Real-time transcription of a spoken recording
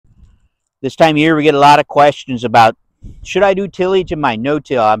This time of year we get a lot of questions about, should I do tillage in my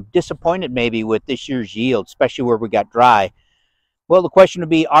no-till? I'm disappointed maybe with this year's yield, especially where we got dry. Well, the question would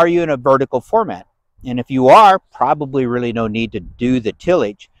be, are you in a vertical format? And if you are, probably really no need to do the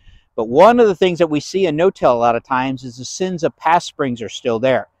tillage. But one of the things that we see in no-till a lot of times is the sins of past springs are still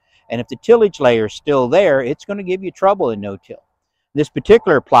there. And if the tillage layer is still there, it's going to give you trouble in no-till. This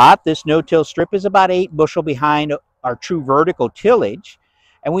particular plot, this no-till strip, is about 8 bushel behind our true vertical tillage.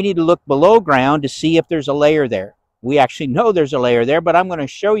 And we need to look below ground to see if there's a layer there. We actually know there's a layer there, but I'm going to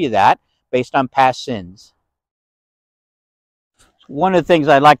show you that based on past sins. One of the things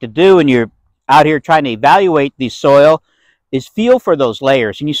I'd like to do when you're out here trying to evaluate the soil is feel for those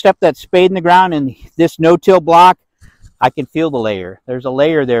layers. And you step that spade in the ground in this no-till block, I can feel the layer. There's a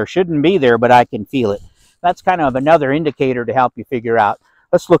layer there. Shouldn't be there, but I can feel it. That's kind of another indicator to help you figure out.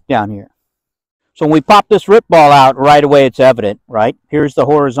 Let's look down here. So when we pop this rip ball out, right away it's evident, right? Here's the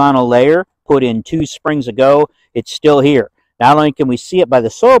horizontal layer put in 2 springs ago. It's still here. Not only can we see it by the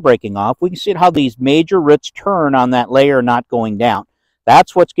soil breaking off, we can see how these major roots turn on that layer not going down.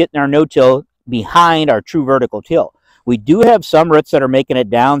 That's what's getting our no-till behind our true vertical till. We do have some roots that are making it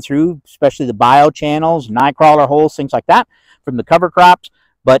down through, especially the biochannels, nightcrawler holes, things like that from the cover crops,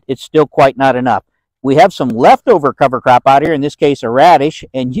 but it's still quite not enough. We have some leftover cover crop out here, in this case a radish,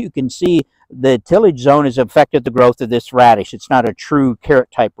 and you can see the tillage zone has affected the growth of this radish. It's not a true carrot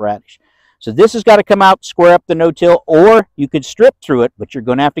type radish. So this has got to come out, square up the no-till, or you could strip through it, but you're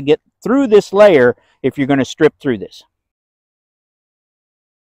going to have to get through this layer if you're going to strip through this.